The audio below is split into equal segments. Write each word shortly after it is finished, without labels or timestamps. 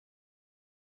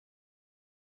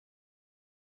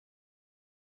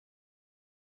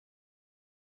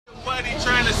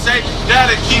say,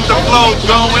 gotta keep the flow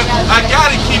going. I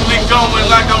gotta keep it going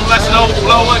like I'm letting old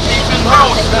blower, keep it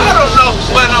rolling. I don't know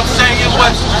what I'm saying,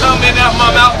 what's coming out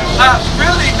my mouth. I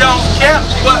really don't care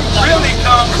what really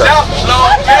comes out.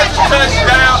 Long as a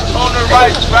touchdown on the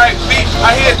right beat.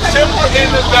 I hear Timber in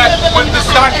the back with the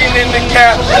stocking in the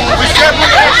cap. We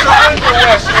stepping extra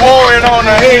underwear, pouring on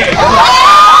the head.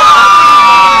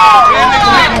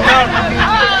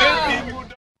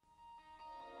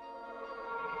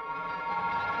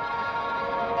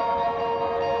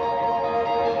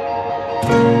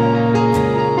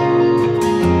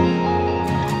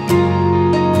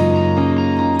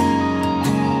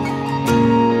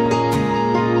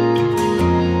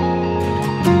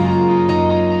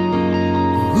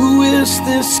 Who is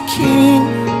this king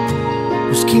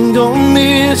whose kingdom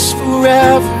is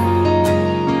forever?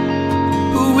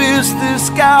 Who is this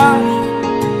God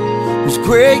whose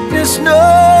greatness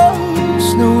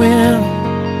knows no end?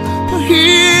 Well,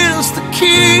 he is the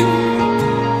king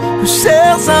who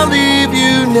says, I'll leave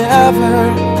you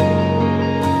never.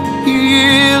 He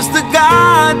is the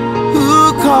God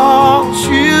who calls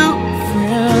you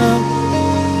friend.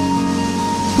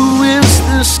 Who is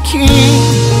this king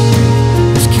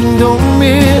whose kingdom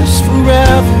is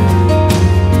forever?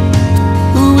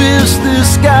 Who is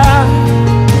this God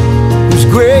whose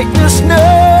greatness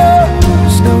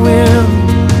knows no end?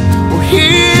 Well,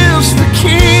 he is the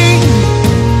king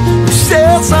who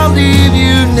says, I'll leave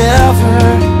you never.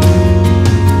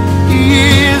 He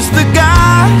is the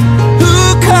God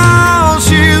who calls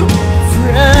you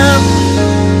friend.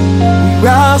 We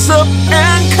rise up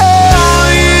and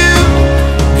call you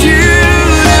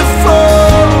beautiful.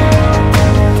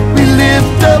 We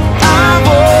lift up our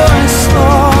voice,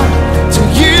 Lord, to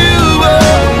you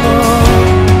alone.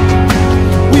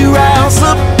 We rise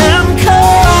up and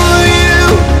call you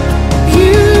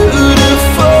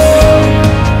beautiful.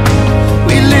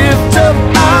 We lift up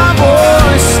our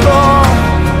voice, Lord,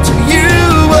 to you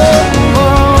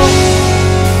alone.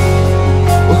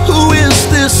 Well, who is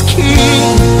this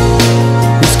king?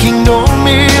 His kingdom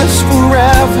is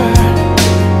forever.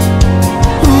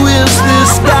 Who is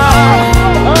this God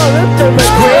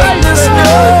whose greatness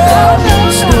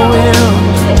knows no end?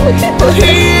 Well, he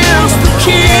is the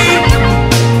king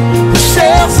who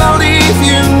says, I'll leave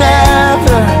you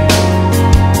never.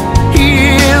 He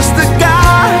is the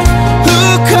God who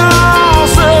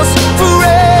calls us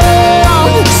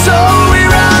friend. So we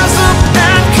rise up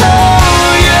and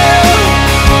call you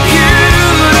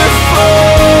beautiful.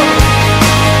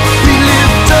 We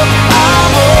lift up our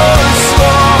voice,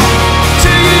 Lord, to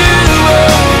you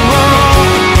alone.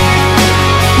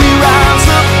 We rise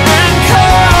up and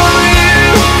call you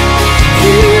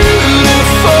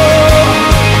beautiful.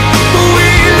 We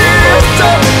lift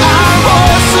up our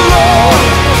voice, Lord,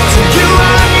 to you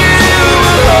and you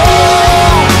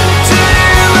alone. To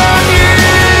you and you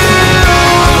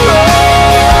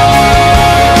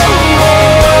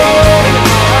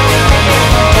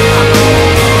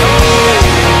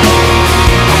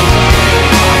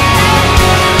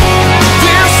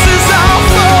This is all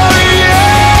for you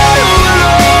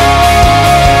alone.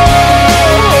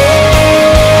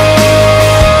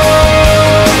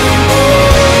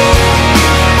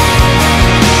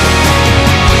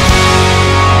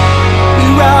 We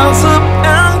rise up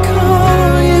and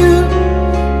call you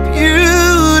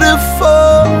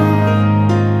beautiful.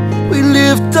 We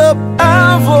lift up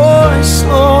our voice,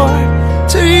 Lord,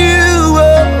 to you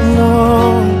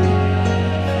alone.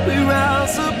 We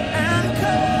rise up and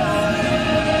call you.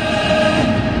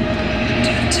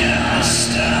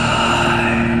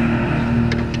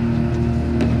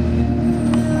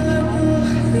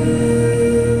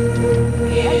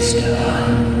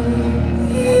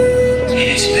 It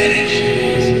is finished.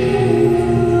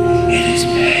 It is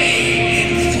paid in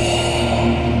full.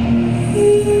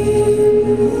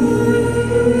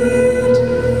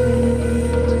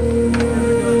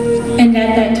 And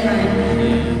at that time,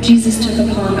 Jesus took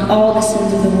upon all the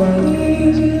sins of the world,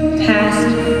 past,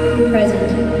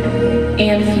 present,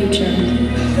 and future.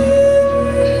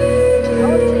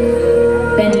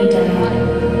 Then he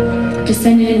died,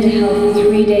 descended into hell for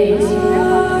 3 days,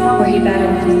 where he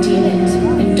battled with demons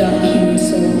and dark human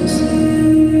souls.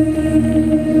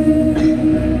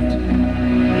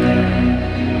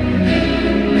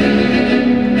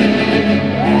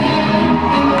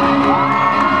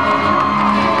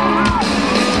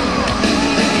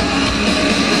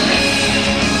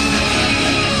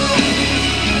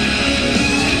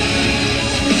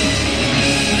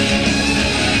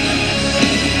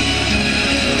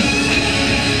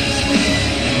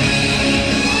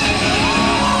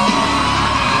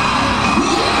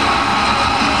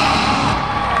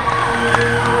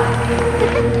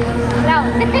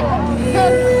 Spirit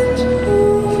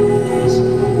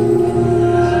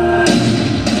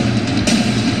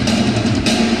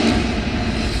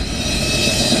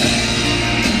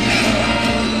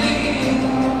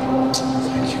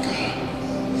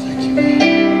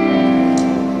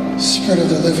of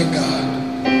the living God,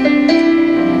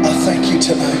 I thank you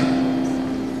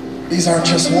tonight. These aren't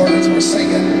just words we're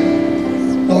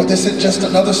singing. Lord, this isn't just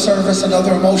another service,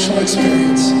 another emotional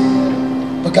experience.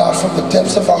 But God, from the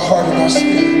depths of our heart and our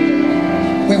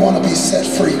spirit, we want to be set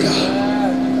free,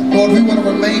 God. Lord, we want to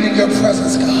remain in your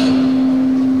presence,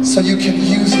 God, so you can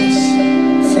use us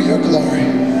for your glory.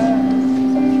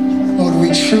 Lord, we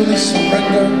truly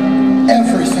surrender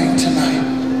everything tonight.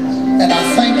 And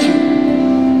I thank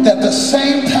you that the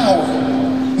same power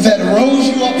that rose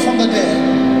you up from the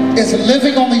dead is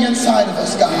living on the inside of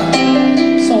us, God,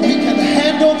 so we can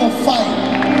handle the fight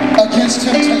against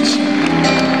temptation.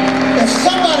 If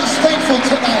somebody's thankful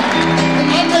tonight,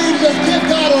 I dare you to just give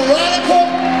God a radical,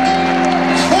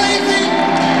 crazy,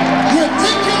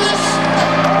 ridiculous,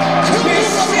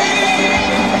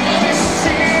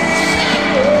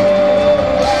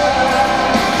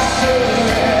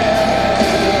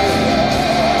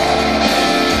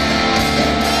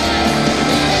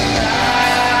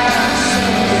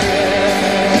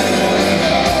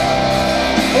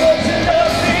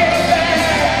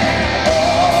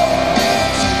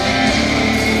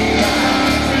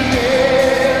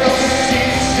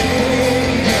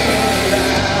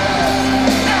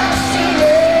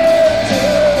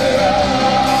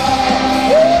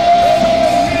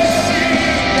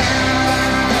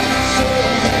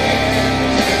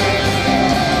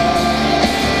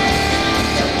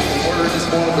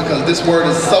 this word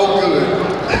is so good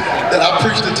that I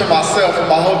preached it to myself in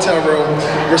my hotel room,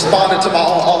 responded to my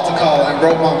own altar call, and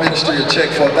wrote my ministry a check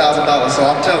for $1,000. So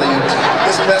I'm telling you,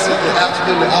 this message is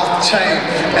absolutely off the chain,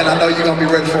 and I know you're going to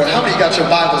be ready for it. How many got your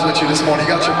Bibles with you this morning?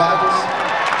 You got your Bibles?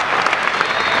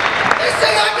 They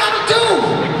say I gotta do.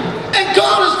 And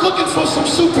God is looking for some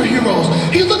superheroes.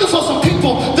 He's looking for some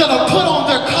people that'll put on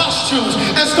their costumes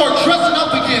and start dressing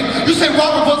up again. You say,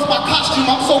 Robert, what's my costume?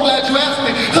 I'm so glad you asked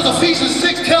me, because Ephesians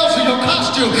 6 tells you your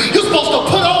costume. You're supposed to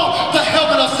put on the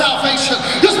helmet of salvation.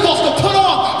 You're supposed to put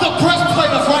on the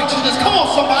breastplate of righteousness. Come on,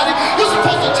 somebody. You're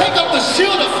supposed to take up the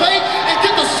shield of faith and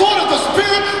get the sword of the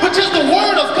Spirit, which is the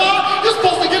word of God. You're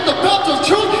supposed to get the belt of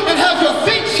truth and have your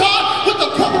feet shod with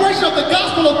the preparation of the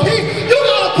gospel of peace. You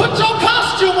gotta put your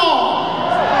costume on.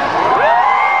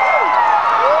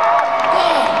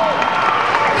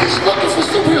 He's looking for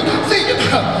superheroes. See,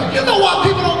 you know why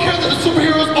people don't care that the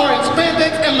superheroes are in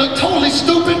spandex and look totally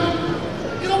stupid?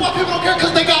 You know why people don't care?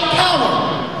 Because they got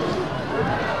power.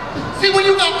 See, when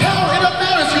you got power, it doesn't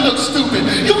matter if you look stupid.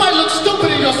 You might look stupid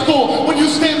in your school when you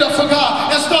stand up for God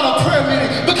and start a prayer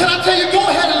meeting. But can I tell you, go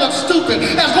ahead and look stupid.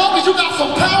 As long as you got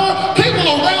some power, people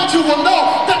around you will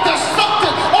know that there's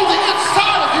something on the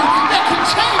inside of you that can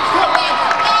change their life.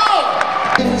 Oh!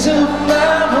 Into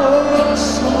my whole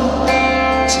soul,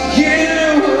 to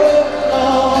you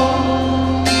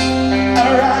alone, I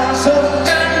rise up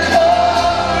and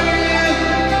call you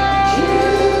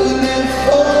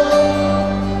beautiful.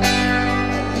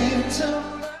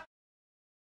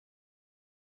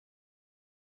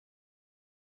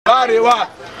 Body walk,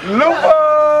 Lupa!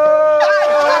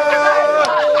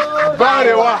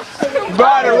 Body walk,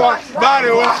 body walk,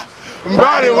 body walk.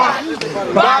 Body walk,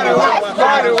 body walk,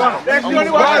 body walk,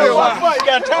 body walk,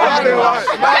 body walk,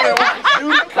 body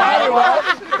walk,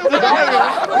 body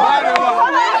walk, body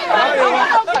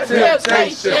walk,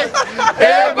 temptation.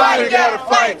 Everybody gotta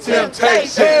fight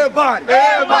temptation.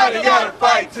 Everybody gotta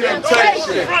fight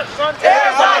temptation.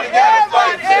 Everybody gotta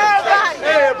fight temptation.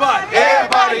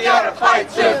 Everybody gotta fight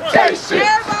temptation.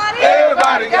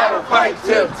 Everybody gotta fight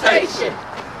temptation.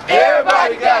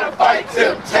 Everybody gotta fight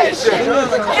temptation.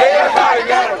 Everybody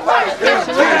gotta fight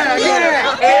temptation.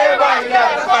 Everybody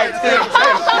gotta fight temptation.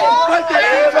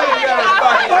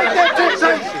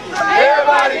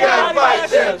 Everybody gotta fight temptation. Everybody gotta fight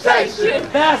temptation.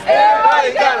 Everybody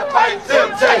gotta fight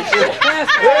temptation.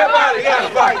 Everybody gotta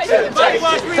fight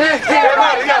temptation.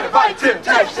 Everybody gotta fight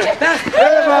temptation.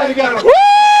 Everybody gotta.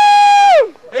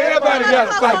 Everybody got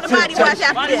to fight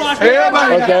temptation.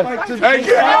 Everybody got to fight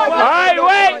temptation. All right,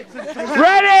 wait.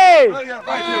 Ready.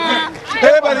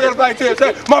 Everybody got to fight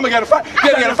temptation. Mama got to fight.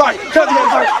 Daddy got to fight. Cousin got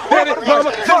to fight.